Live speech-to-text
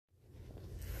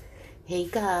Hey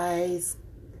guys,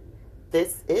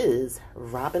 this is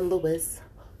Robin Lewis,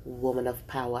 Woman of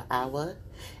Power Hour,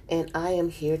 and I am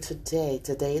here today.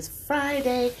 Today is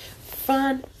Friday,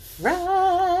 Fun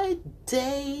Friday,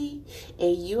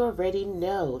 and you already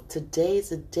know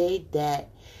today's a day that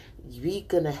we're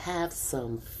gonna have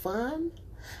some fun.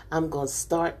 I'm going to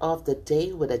start off the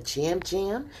day with a jam,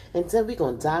 and then we're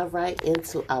going to dive right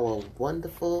into our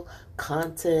wonderful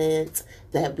content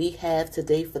that we have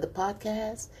today for the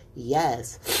podcast.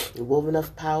 Yes, Woman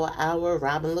of Power Hour,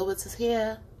 Robin Lewis is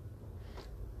here.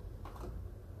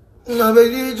 My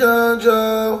baby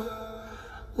Jojo,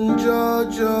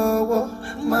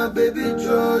 Jojo, my baby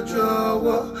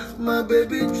Jojo, my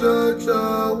baby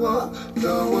Jojo,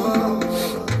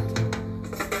 Jojo.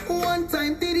 One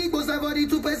time, Diddy goes a body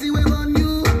to pass away on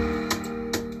you.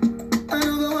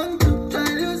 Another one to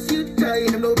try lose you, try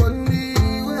no bunny.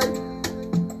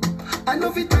 I know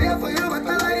if you try for you, but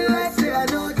I like say I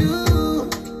know you.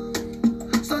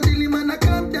 Suddenly, man, I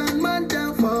come down, man,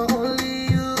 down for only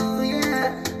you,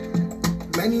 yeah.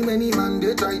 Many man,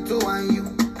 they try to whine you.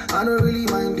 I don't really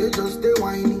mind, they just stay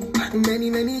whiny.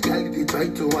 Many guys, they try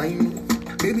to whine me.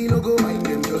 Baby, no go mind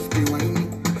them, just stay whiny.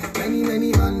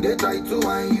 Many man, they try to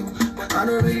whine you. I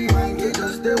don't really mind, they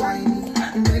just stay whiny.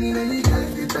 Many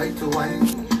guys, they try to whine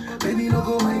me. Baby, no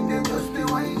go mind them, just stay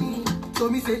whiny. So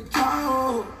me say,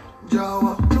 ciao,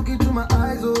 Jawa. Look into my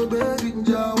eyes, oh baby,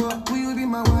 Jawa. Will you be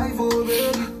my wife, oh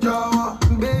baby, Jawa,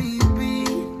 baby.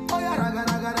 Oh yeah,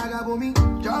 raga, for me,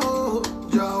 Jawa.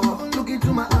 Look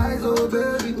into my eyes, oh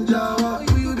baby, Jawa.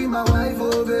 Will you be my wife,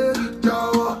 oh baby,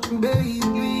 Jawa, baby.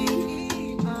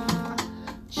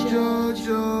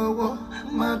 Jojo,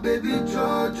 my baby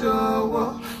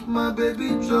Jojo, my baby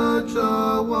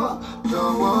Jojo,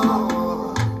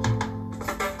 Jojo.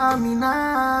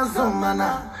 Amina, Zomana,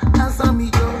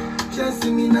 Asamijo,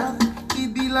 Jessimina.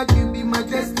 It be like you be my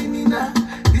destiny now.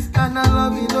 This kind of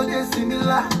love, you know, they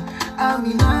similar.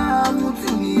 Amina,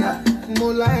 Mutumia,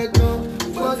 Molaego,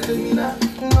 Fosemina.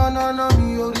 No,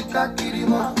 me, Orika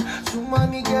Kirima.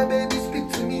 Sumani, baby, speak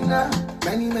to me now.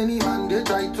 Many man, they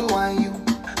try to whine you.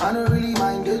 I don't really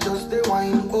mind, they just stay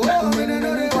whiny. Oh, many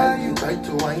while you try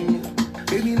to whine me.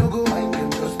 Baby, no go mind them,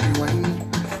 just stay whiny.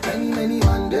 Many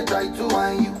man, they try to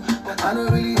whine you. I don't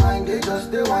really mind, they just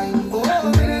stay whiny.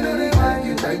 Oh, many while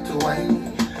you try to whine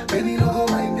me. Baby, no go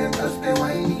mind them, just stay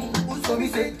whiny. So me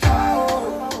say,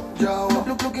 ciao, Jawa.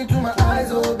 Look into my eyes,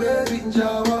 oh baby,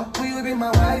 Jawa. Will you be my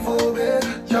wife, oh baby,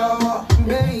 Jawa,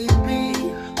 baby.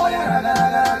 Oh yeah,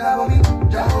 raga, for me,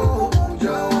 Jawa.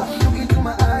 Look into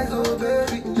my eyes, oh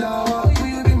baby, Jawa. Will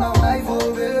you be my wife,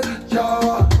 oh baby,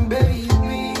 Jawa, baby.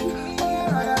 Oh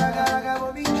raga,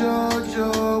 for me,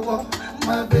 Jojo,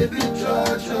 my baby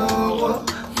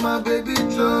Jojo, my baby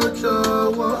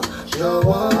Jojo,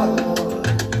 Jawa.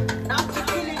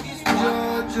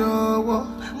 Jojo,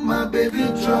 my baby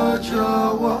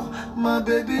Jojo, my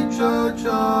baby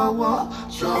Jojo,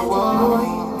 Jawa.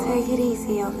 Take it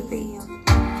easy on the beat.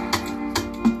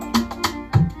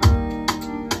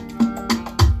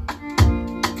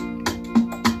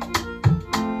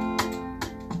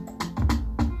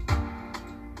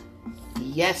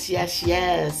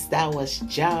 Yes. That was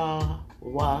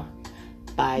Jawa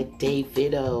by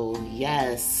Davido.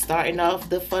 Yes, starting off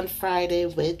the Fun Friday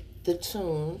with the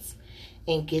tunes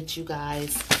and get you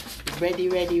guys ready.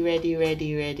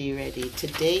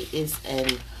 Today is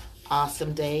an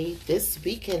awesome day. This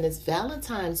weekend is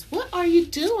Valentine's. What are you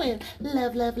doing?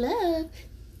 Love.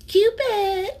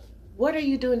 Cupid. What are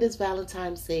you doing this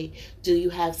Valentine's Day? Do you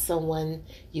have someone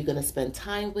you're going to spend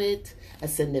time with, a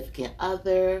significant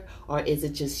other, or is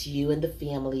it just you and the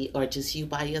family, or just you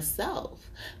by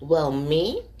yourself? Well,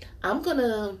 I'm going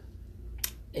to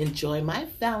enjoy my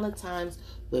Valentine's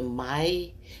with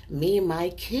me and my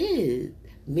kids,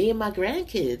 me and my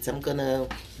grandkids. I'm going to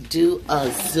do a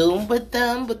Zoom with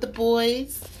them, with the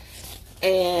boys.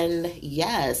 And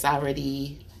yes, I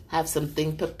already have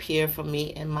something prepared for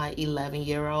me and my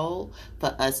 11-year-old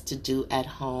for us to do at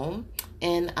home.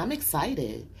 And I'm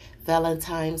excited.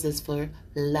 Valentine's is for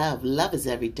love. Love is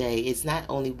every day. It's not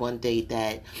only one day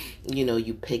that,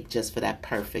 you pick just for that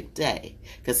perfect day.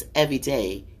 Because every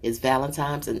day is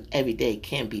Valentine's and every day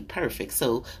can be perfect.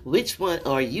 So which one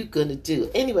are you going to do?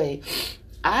 Anyway,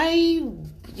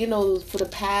 for the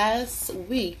past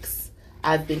weeks,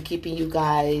 I've been keeping you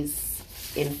guys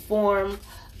informed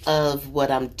of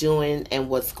what I'm doing and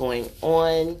what's going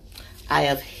on. I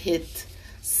have hit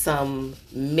some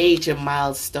major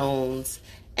milestones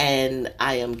and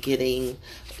I am getting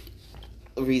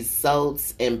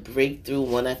results and breakthrough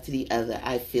one after the other.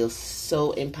 I feel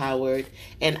so empowered,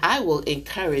 and I will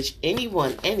encourage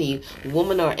anyone, any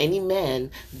woman or any man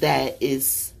that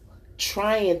is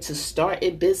trying to start a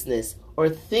business or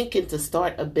thinking to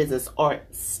start a business or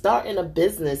starting a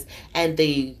business and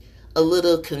they a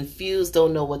little confused,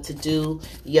 don't know what to do.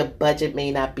 Your budget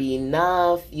may not be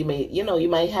enough. You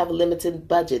might have a limited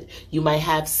budget. You might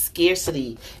have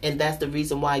scarcity, and that's the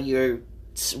reason why you're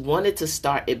wanted to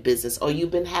start a business, or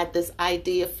you've been had this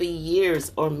idea for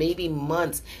years or maybe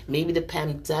months. Maybe the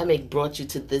pandemic brought you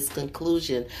to this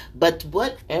conclusion. But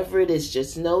whatever it is,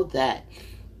 just know that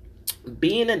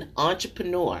being an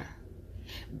entrepreneur,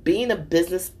 being a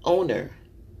business owner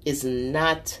is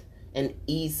not an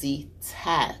easy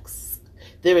task.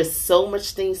 There is so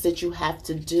much things that you have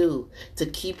to do to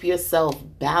keep yourself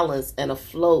balanced and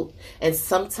afloat. And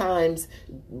sometimes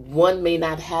one may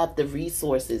not have the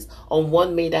resources, or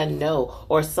one may not know,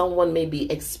 or someone may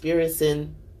be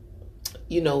experiencing,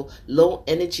 low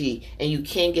energy, and you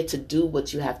can't get to do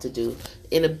what you have to do.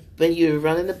 When you're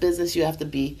running a business, you have to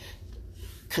be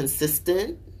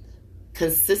consistent.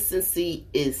 Consistency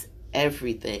is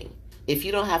everything. If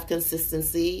you don't have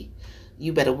consistency,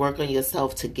 you better work on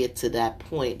yourself to get to that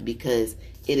point, because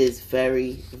it is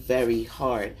very, very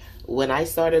hard. When I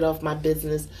started off my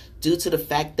business, due to the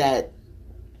fact that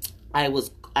I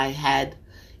had,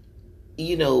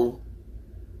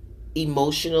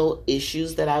 emotional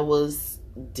issues that I was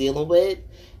dealing with,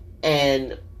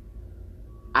 and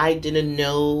I didn't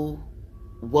know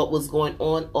what was going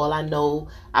on. All I know,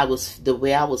 the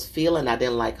way I was feeling, I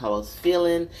didn't like how I was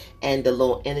feeling, and the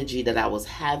low energy that I was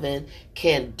having.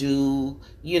 Can't do,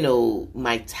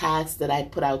 my tasks that I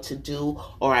put out to do,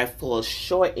 or I fall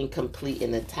short in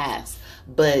completing the task.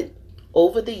 But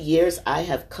over the years, I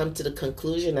have come to the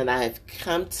conclusion, and I have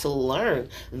come to learn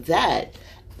that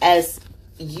as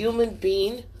human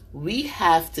beings, we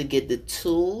have to get the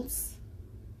tools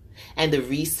and the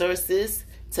resources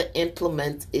to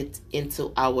implement it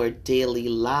into our daily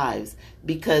lives,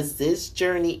 because this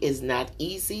journey is not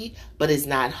easy, but it's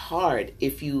not hard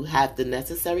if you have the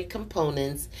necessary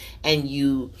components and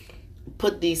you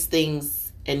put these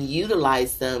things and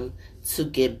utilize them to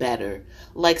get better.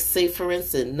 Like, say for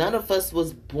instance, none of us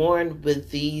was born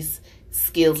with these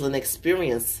skills and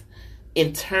experience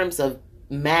in terms of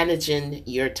managing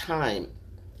your time,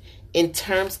 in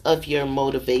terms of your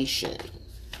motivation,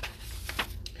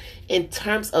 in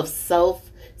terms of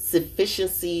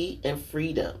self-sufficiency and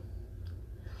freedom,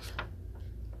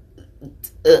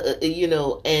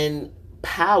 and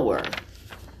power,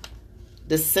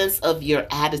 the sense of your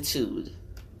attitude,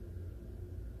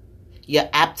 your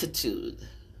aptitude,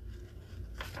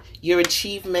 your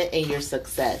achievement, and your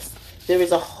success. There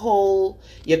is your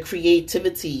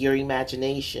creativity, your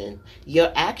imagination,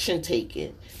 your action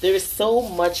taking. There is so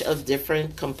much of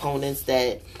different components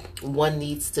that one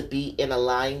needs to be in a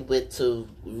line with to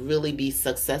really be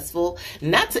successful.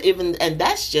 And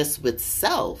that's just with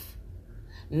self.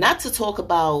 Not to talk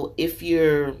about if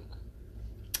you're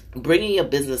bringing your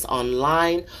business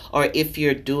online, or if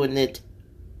you're doing it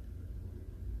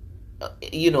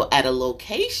at a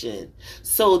location.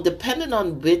 So depending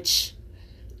on which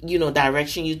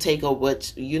direction you take, or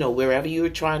what, wherever you're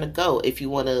trying to go. If you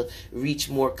want to reach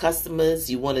more customers,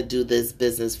 you want to do this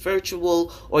business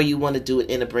virtual, or you want to do it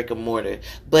in a brick and mortar.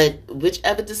 But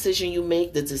whichever decision you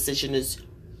make, the decision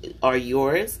are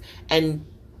yours, and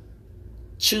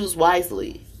choose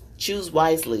wisely. Choose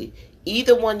wisely.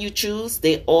 Either one you choose,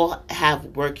 they all have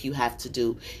work you have to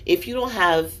do. If you don't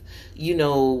have,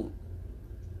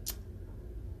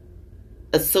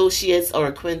 associates or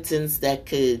acquaintance that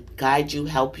could guide you,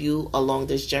 help you along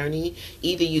this journey,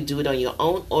 either you do it on your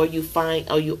own, or you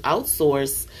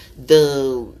outsource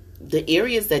the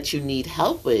areas that you need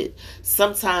help with.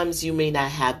 Sometimes you may not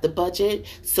have the budget,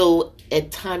 so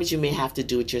at times you may have to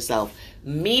do it yourself.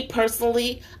 Me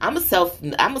personally, I'm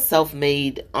a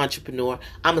self-made entrepreneur.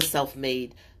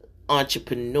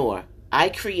 I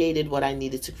created what I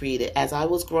needed to create. It as I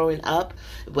was growing up.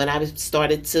 When I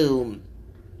started to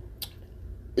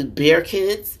bear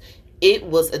kids, it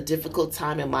was a difficult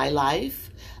time in my life.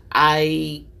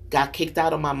 I got kicked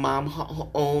out of my mom's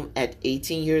home at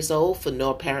 18 years old for no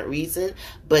apparent reason.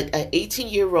 But an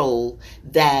 18-year-old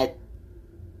that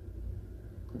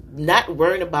not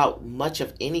worrying about much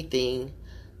of anything,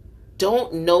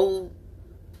 don't know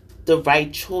the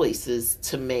right choices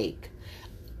to make.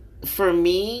 For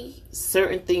me,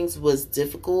 certain things was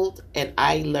difficult, and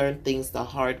I learned things the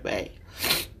hard way.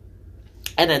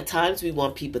 And at times we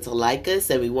want people to like us,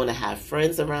 and we want to have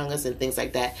friends around us and things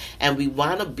like that. And we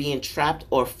wind up being trapped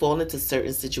or fall into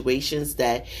certain situations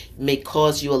that may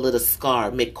cause you a little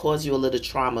scar, may cause you a little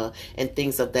trauma and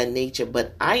things of that nature.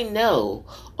 But I know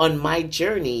on my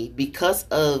journey, because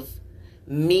of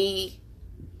me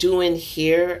doing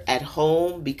hair at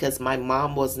home because my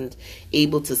mom wasn't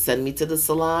able to send me to the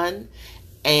salon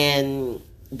and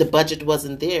the budget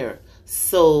wasn't there.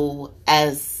 So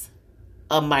as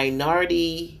a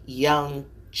minority young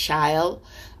child,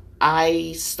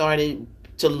 I started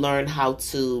to learn how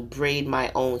to braid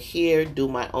my own hair, do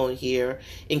my own hair,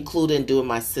 including doing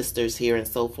my sister's hair and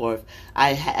so forth.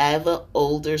 I have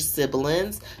older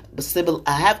siblings,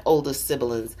 I have older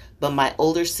siblings, but my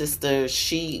older sister,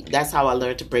 that's how I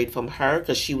learned to braid from her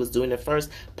because she was doing it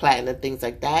first, plaiting and things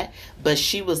like that. But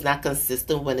she was not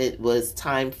consistent when it was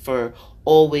time for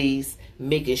always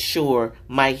making sure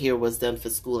my hair was done for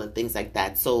school and things like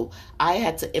that. So I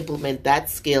had to implement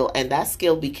that skill, and that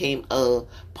skill became a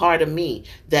part of me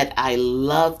that I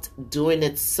loved doing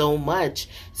it so much.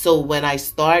 So when I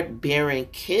start bearing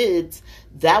kids,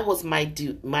 that was my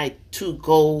to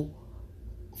go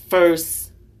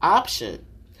first option,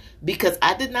 because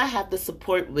I did not have the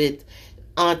support with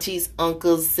aunties,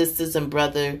 uncles, sisters, and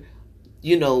brother,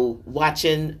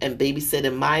 watching and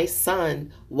babysitting my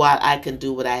son while I can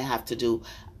do what I have to do.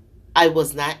 I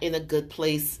was not in a good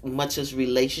place, much as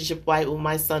relationship-wise with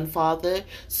my son father.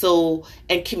 So,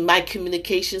 and my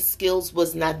communication skills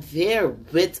was not there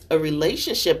with a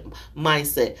relationship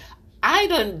mindset. I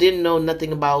didn't know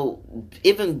nothing about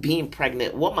even being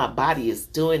pregnant, what my body is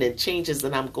doing and changes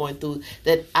that I'm going through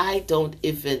that I don't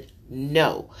even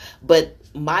know. But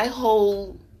my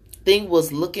whole thing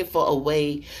was looking for a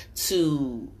way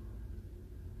to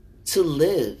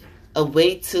live, a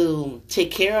way to take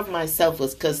care of myself,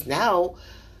 was because now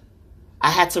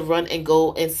I had to run and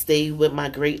go and stay with my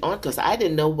great aunt because I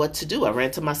didn't know what to do. I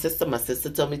ran to my sister. My sister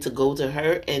told me to go to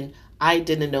her, and I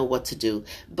didn't know what to do.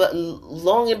 But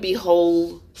long and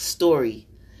behold, story.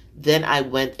 Then I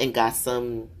went and got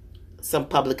some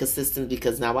public assistance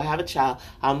because now I have a child.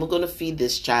 How am I going to feed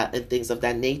this child and things of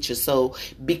that nature? So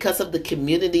because of the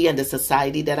community and the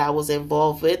society that I was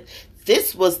involved with,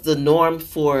 this was the norm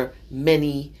for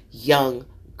many young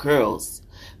girls.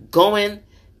 Going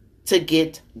to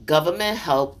get government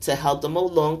help to help them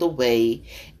along the way,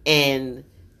 and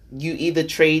you either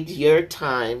trade your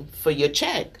time for your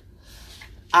check.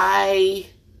 I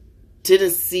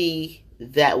didn't see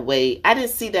that way. I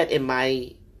didn't see that in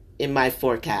my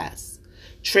forecast.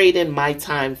 Trading my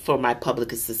time for my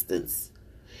public assistance.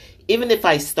 Even if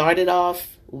I started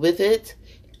off with it,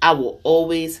 I will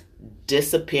always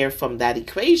disappear from that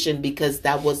equation because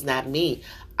that was not me.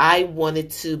 I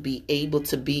wanted to be able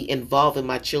to be involved in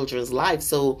my children's life.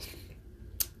 So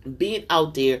being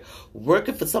out there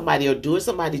working for somebody or doing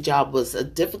somebody's job was a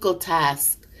difficult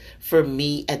task for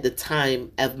me at the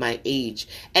time of my age.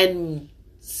 And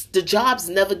the jobs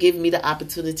never gave me the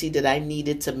opportunity that I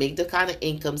needed to make the kind of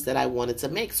incomes that I wanted to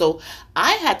make. So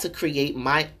I had to create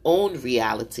my own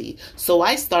reality. So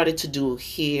I started to do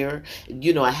hair.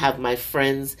 I have my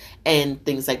friends and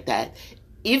things like that.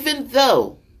 Even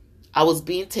though I was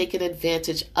being taken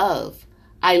advantage of,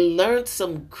 I learned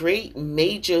some great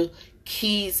major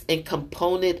keys and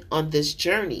component on this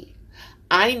journey.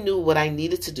 I knew what I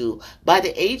needed to do. By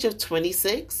the age of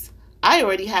 26, I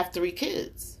already have 3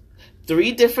 kids.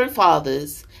 3 different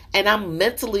fathers, and I'm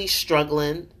mentally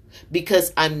struggling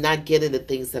because I'm not getting the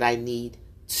things that I need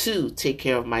to take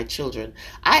care of my children.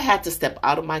 I had to step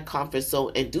out of my comfort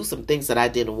zone and do some things that I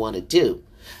didn't want to do.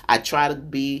 I tried to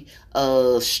be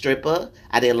a stripper.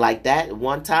 I didn't like that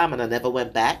one time, and I never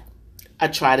went back. I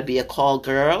tried to be a call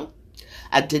girl.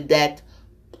 I did that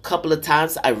a couple of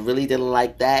times. I really didn't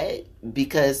like that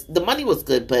because the money was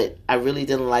good, but I really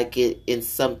didn't like it in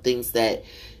some things that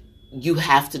you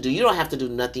have to do. You don't have to do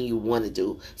nothing you want to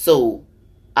do. So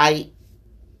I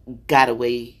got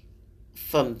away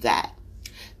from that.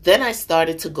 Then I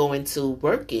started to go into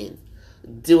working,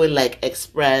 doing like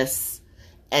express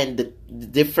and the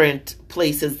different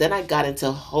places. Then I got into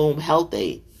home health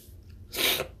aid,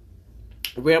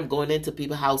 where I'm going into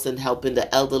people's house and helping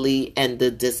the elderly and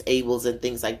the disabled and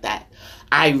things like that.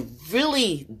 I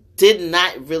really did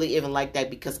not really even like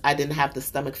that because I didn't have the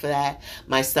stomach for that.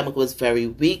 My stomach was very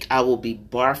weak. I will be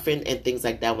barfing and things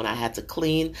like that when I had to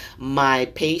clean my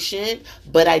patient.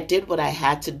 But I did what I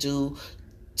had to do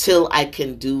till I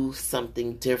can do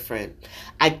something different.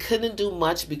 I couldn't do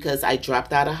much because I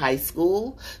dropped out of high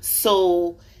school.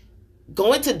 So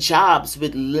going to jobs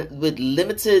with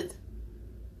limited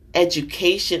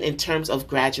education in terms of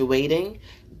graduating,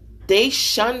 they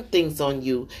shun things on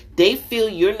you. They feel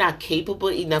you're not capable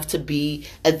enough to be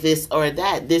at this or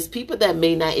that. There's people that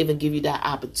may not even give you that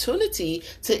opportunity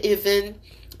to even,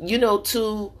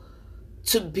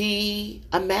 to be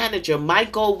a manager. My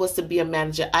goal was to be a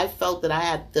manager. I felt that I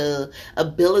had the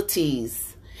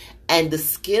abilities and the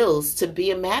skills to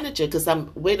be a manager. Because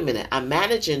I'm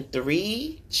managing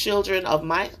 3 children of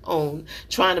my own,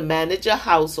 trying to manage a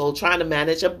household, trying to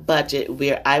manage a budget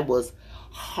where I was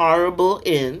horrible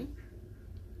in.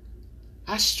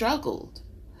 I struggled.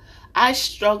 I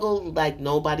struggled like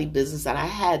nobody business, and I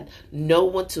had no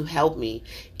one to help me.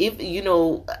 If,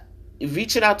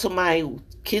 reaching out to my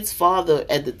kid's father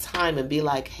at the time and be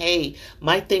like, hey,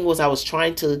 my thing was I was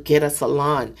trying to get a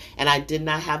salon and I did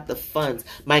not have the funds.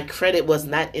 My credit was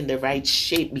not in the right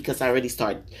shape because I already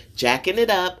started jacking it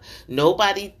up.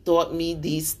 Nobody taught me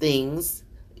these things,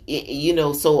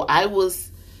 so I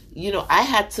was, I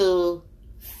had to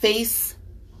face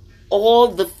all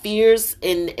the fears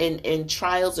and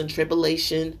trials and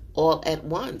tribulation all at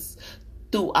once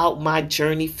throughout my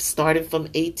journey, starting from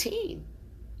 18.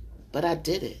 But I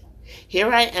did it. Here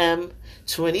I am,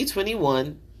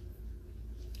 2021.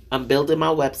 I'm building my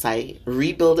website,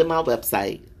 rebuilding my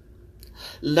website,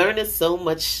 learning so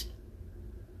much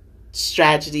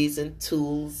strategies and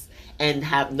tools, and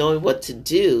knowing what to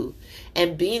do.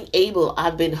 And being able,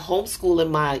 I've been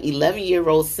homeschooling my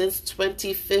 11-year-old since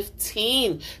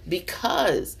 2015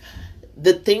 because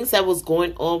the things that was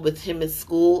going on with him in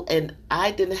school, and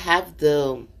I didn't have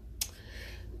the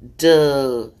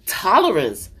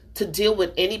tolerance to deal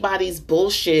with anybody's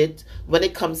bullshit when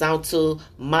it comes down to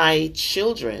my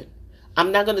children.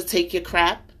 I'm not going to take your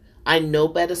crap. I know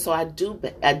better, so I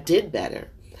did better.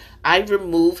 I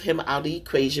removed him out of the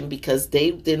equation because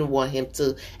they didn't want him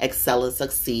to excel and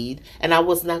succeed, and I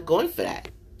was not going for that.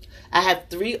 I have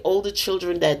 3 older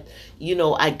children that,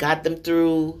 I got them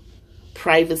through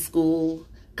private school,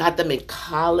 got them in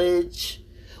college,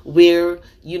 where,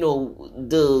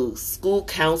 the school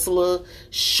counselor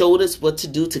showed us what to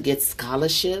do to get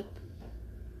scholarship.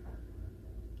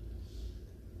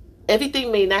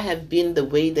 Everything may not have been the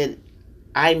way that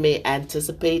I may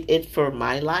anticipate it for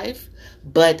my life,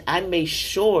 but I made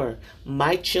sure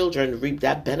my children reap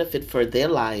that benefit for their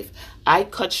life. I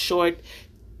cut short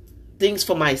things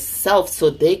for myself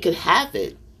so they could have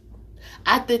it.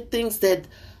 I did things that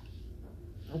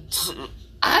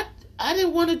I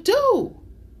didn't want to do.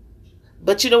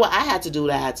 But you know what? I had to do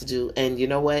what I had to do. And you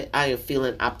know what? I am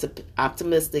feeling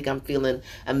optimistic. I'm feeling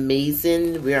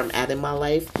amazing where I'm at in my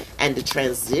life. And the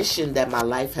transition that my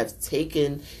life has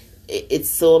taken, it's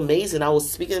so amazing. I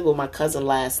was speaking with my cousin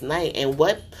last night. And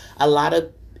what a lot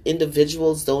of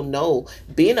individuals don't know,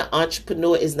 being an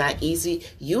entrepreneur is not easy.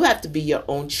 You have to be your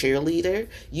own cheerleader.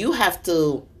 You have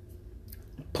to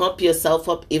pump yourself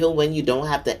up even when you don't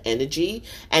have the energy.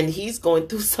 And he's going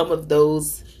through some of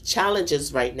those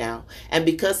challenges right now. And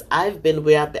because I've been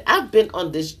where I've been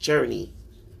on this journey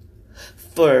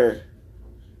for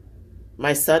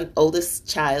my oldest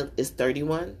child is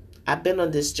 31. I've been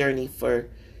on this journey for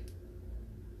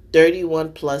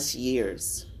 31 plus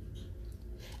years.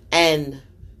 And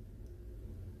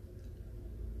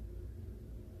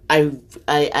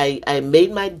I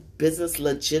made my business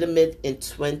legitimate in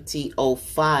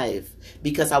 2005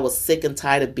 because I was sick and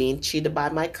tired of being cheated by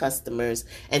my customers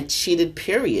and cheated,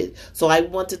 period. So I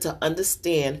wanted to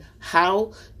understand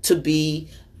how to be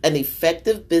an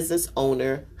effective business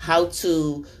owner, how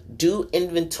to do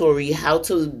inventory, how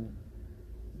to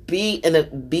be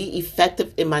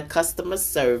effective in my customer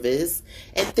service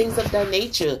and things of that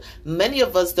nature. Many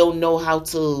of us don't know how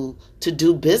to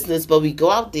do business, but we go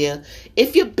out there.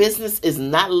 If your business is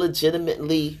not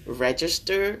legitimately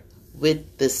registered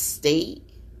with the state,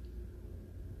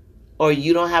 or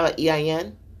you don't have an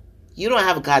EIN, you don't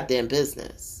have a goddamn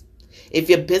business. If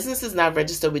your business is not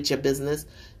registered with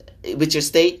your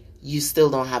state, you still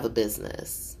don't have a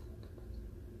business.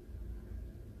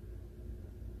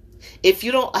 If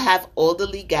you don't have all the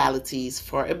legalities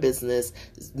for a business,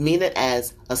 meaning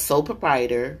as a sole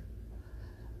proprietor,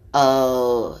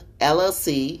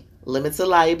 LLC, limited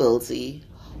liability,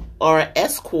 or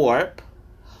S Corp,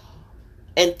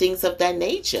 and things of that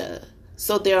nature.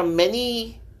 So there are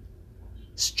many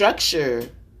structure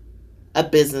a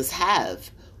business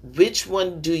have. Which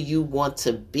one do you want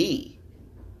to be?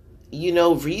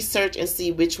 Research and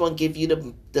see which one give you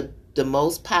the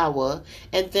most power,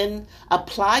 and then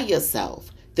apply yourself.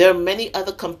 There are many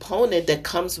other components that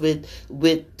comes with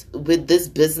this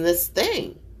business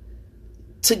thing.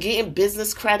 To get in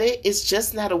business credit, it's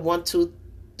just not a 1, 2,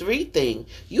 3 thing.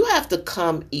 You have to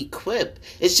come equipped.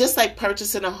 It's just like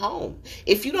purchasing a home.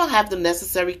 If you don't have the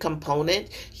necessary component,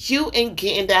 you ain't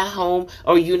getting that home,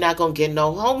 or you're not gonna get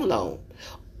no home loan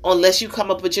unless you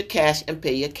come up with your cash and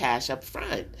pay your cash up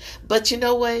front. But you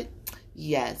know what?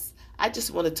 Yes. I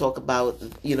just want to talk about,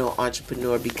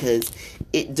 entrepreneur, because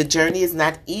the journey is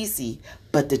not easy,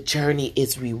 but the journey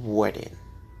is rewarding.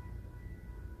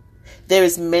 There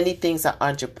is many things an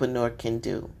entrepreneur can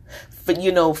do.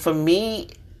 For me,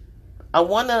 I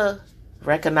want to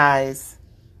recognize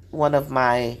one of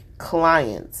my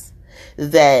clients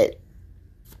that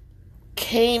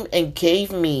came and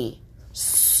gave me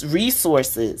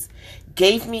resources,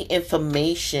 gave me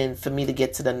information for me to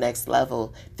get to the next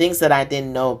level, things that I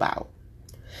didn't know about.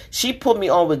 She put me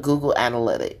on with Google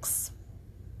Analytics.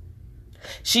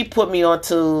 She put me on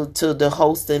to the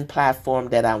hosting platform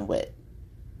that I'm with.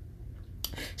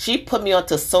 She put me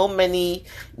onto so many,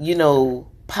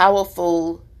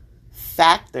 powerful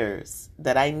factors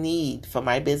that I need for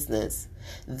my business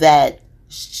that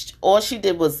all she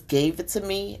did was gave it to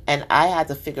me, and I had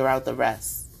to figure out the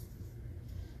rest.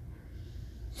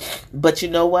 But you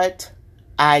know what?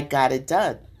 I got it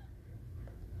done.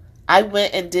 I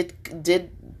went and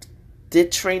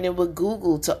did training with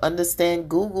Google to understand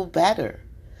Google better.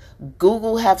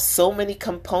 Google have so many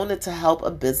components to help a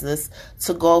business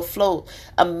to go afloat.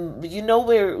 You know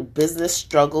where business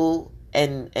struggle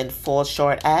and fall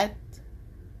short at?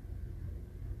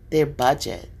 Their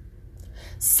budget.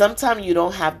 Sometimes you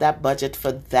don't have that budget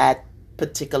for that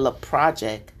particular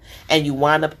project, and you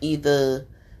wind up either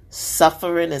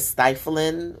suffering and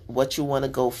stifling what you want to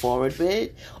go forward with,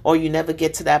 or you never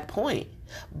get to that point.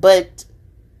 But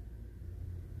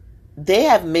they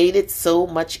have made it so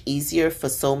much easier for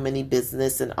so many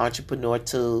business and entrepreneur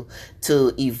to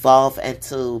evolve and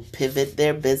to pivot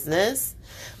their business.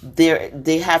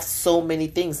 They have so many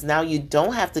things. Now you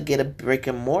don't have to get a brick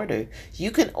and mortar.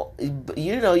 You can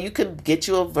get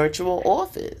you a virtual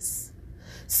office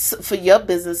for your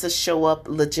business to show up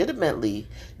legitimately.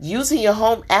 Using your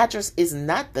home address is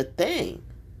not the thing,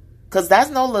 because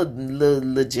that's no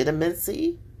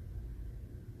legitimacy.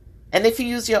 And if you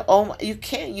use your own, you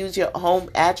can't use your home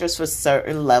address for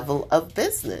certain level of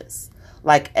business,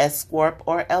 like S Corp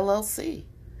or LLC.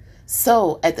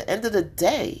 So at the end of the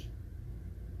day,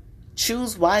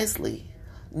 choose wisely.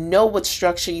 Know what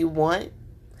structure you want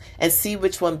and see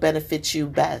which one benefits you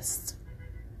best.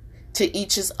 To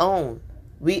each his own.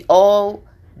 We all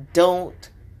don't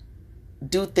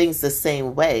do things the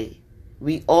same way.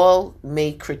 We all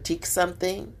may critique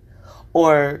something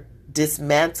or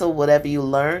dismantle whatever you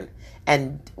learn.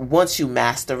 And once you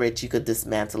master it, you could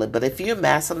dismantle it. But if you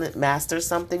master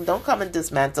something, don't come and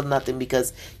dismantle nothing,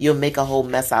 because you'll make a whole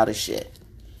mess out of shit.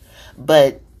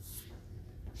 But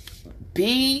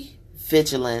be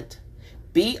vigilant.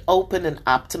 Be open and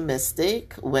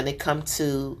optimistic when it comes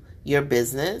to your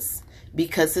business,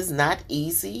 because it's not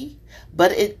easy.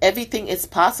 But everything is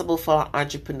possible for an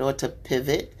entrepreneur to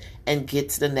pivot and get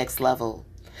to the next level.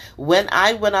 When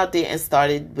I went out there and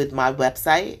started with my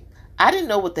website, I didn't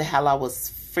know what the hell I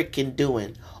was freaking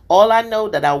doing. All I know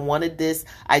that I wanted this.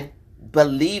 I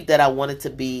believed that I wanted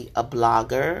to be a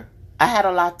blogger. I had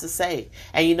a lot to say.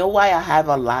 And you know why I have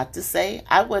a lot to say?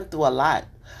 I went through a lot.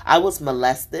 I was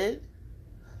molested.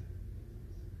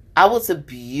 I was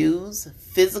abused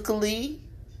physically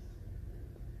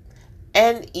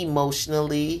and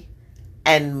emotionally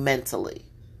and mentally.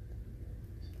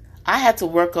 I had to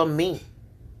work on me.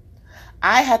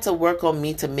 I had to work on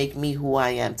me to make me who I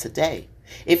am today.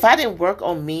 If I didn't work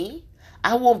on me,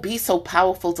 I won't be so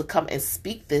powerful to come and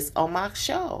speak this on my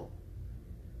show.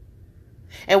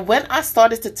 And when I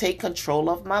started to take control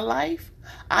of my life,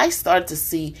 I started to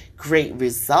see great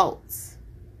results.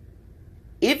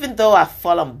 Even though I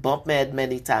fall on bump mad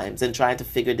many times and trying to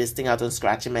figure this thing out and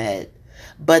scratching my head.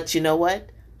 But you know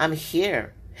what? I'm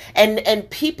here. And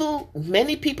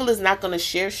many people is not going to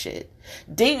share shit.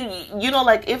 They,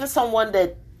 like even someone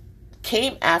that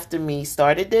came after me,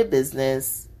 started their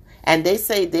business, and they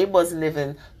say they wasn't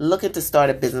even looking to start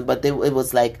a business, but it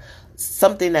was like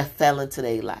something that fell into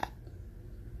their lap.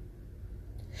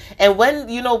 And when,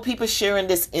 people sharing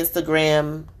this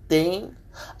Instagram thing,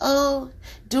 oh,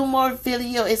 do more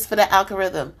video, it's for the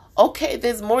algorithm. Okay,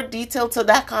 there's more detail to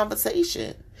that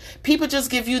conversation. People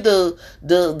just give you the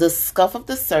scuff of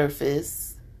the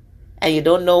surface, and you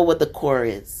don't know what the core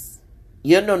is.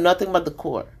 You don't know nothing about the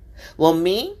core. Well,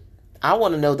 me, I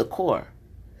want to know the core.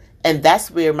 And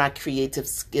that's where my creative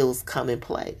skills come in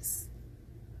place.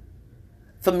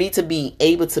 For me to be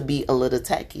able to be a little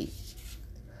techie.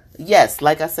 Yes,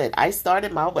 like I said, I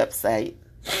started my website.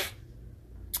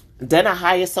 Then I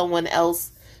hired someone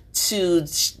else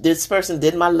this person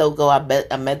did my logo. I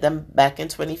met them back in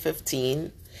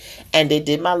 2015. And they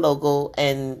did my logo,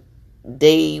 and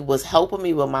they was helping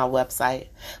me with my website.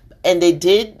 And they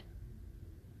did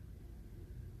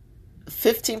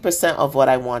 15% of what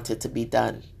I wanted to be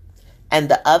done. And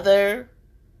the other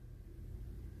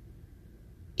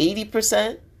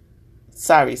 70%,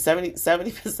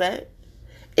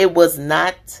 it was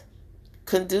not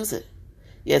conducive.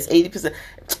 Yes, 80%.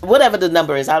 Whatever the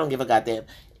number is, I don't give a goddamn.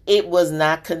 It was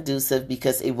not conducive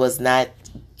because it was not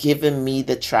giving me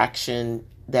the traction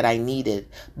that I needed.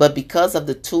 But because of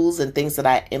the tools and things that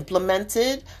I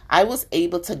implemented, I was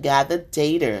able to gather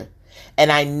data.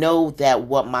 And I know that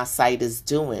what my site is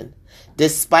doing,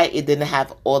 despite it didn't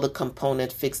have all the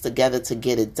components fixed together to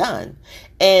get it done.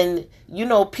 And, you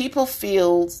know, people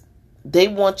feel they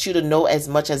want you to know as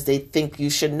much as they think you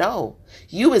should know.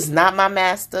 You is not my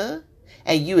master.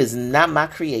 And you is not my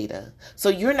creator. So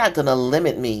you're not going to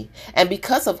limit me. And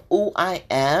because of who I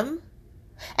am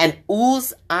and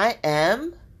whose I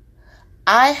am,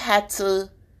 I had to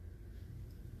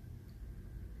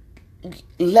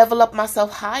level up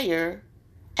myself higher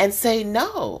and say,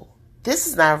 no, this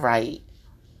is not right.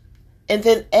 And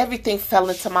then everything fell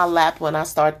into my lap when I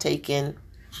started taking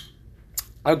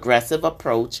aggressive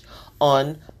approach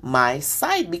on my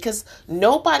site, because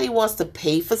nobody wants to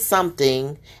pay for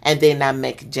something and they're not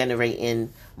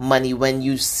generating money when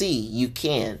you see you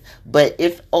can. But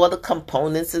if all the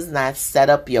components is not set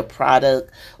up, your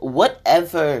product,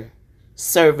 whatever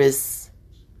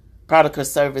product or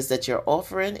service that you're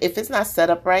offering, if it's not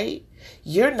set up right,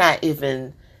 you're not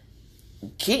even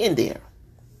getting there.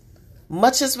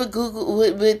 Much as with Google,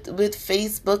 with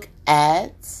Facebook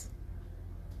ads,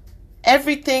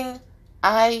 everything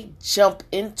I jumped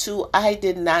into, I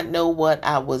did not know what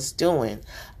I was doing.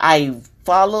 I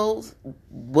followed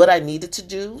what I needed to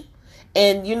do.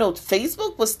 And, you know,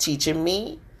 Facebook was teaching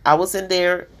me. I was in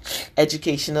their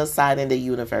educational side in the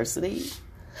university.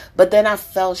 But then I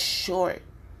fell short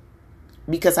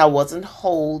because I wasn't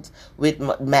hold with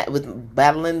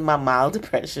battling my mild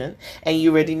depression. And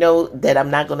you already know that I'm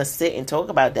not going to sit and talk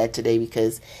about that today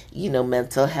because, you know,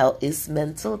 mental health is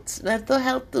mental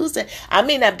health Tuesday. I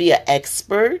may not be an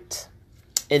expert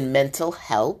in mental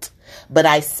health, but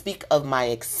I speak of my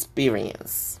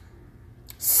experience.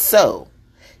 So,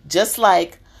 just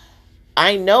like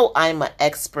I know I'm an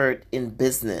expert in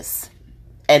business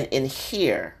and in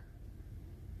hair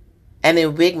and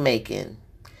in wig making,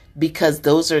 because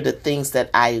those are the things that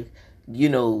I, you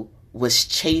know, was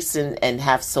chasing and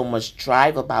have so much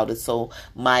drive about it. So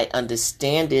my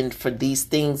understanding for these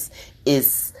things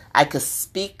is I could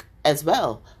speak as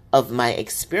well of my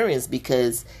experience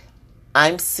because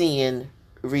I'm seeing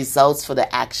results for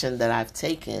the action that I've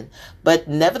taken. But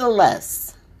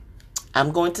nevertheless,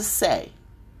 I'm going to say,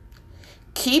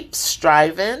 keep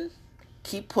striving,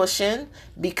 keep pushing,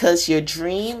 because your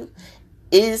dream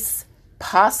is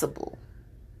possible.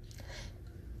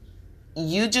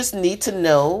 You just need to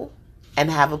know and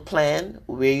have a plan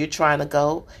where you're trying to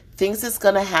go. Things is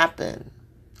going to happen.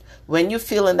 When you're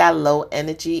feeling that low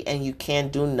energy and you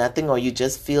can't do nothing, or you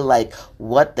just feel like,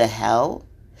 what the hell?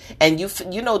 And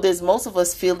you know, there's most of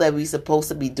us feel that we're supposed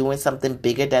to be doing something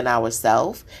bigger than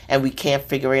ourselves and we can't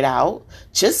figure it out.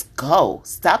 Just go.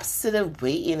 Stop sitting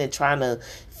waiting and trying to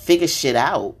figure shit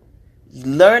out.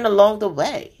 Learn along the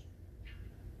way.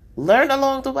 Learn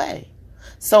along the way.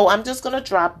 So I'm just going to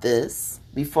drop this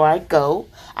before I go.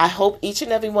 I hope each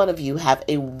and every one of you have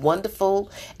a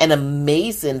wonderful and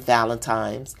amazing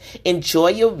Valentine's. Enjoy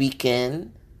your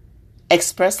weekend.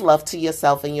 Express love to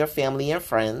yourself and your family and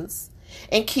friends.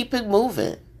 And keep it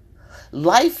moving.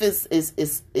 Life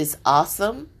is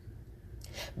awesome.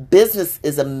 Business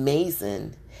is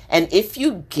amazing. And if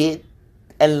you get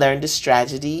and learn the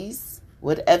strategies,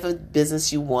 whatever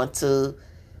business you want to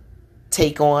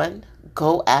take on,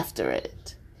 go after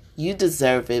it. You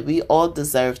deserve it. We all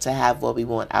deserve to have what we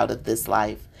want out of this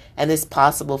life. And it's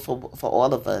possible for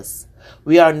all of us.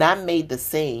 We are not made the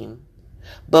same,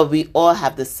 but we all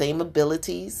have the same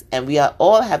abilities, and we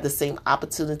all have the same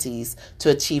opportunities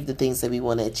to achieve the things that we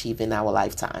want to achieve in our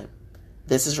lifetime.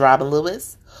 This is Robin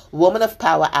Lewis, Woman of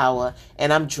Power Hour,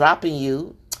 and I'm dropping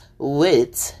you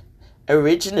with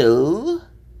original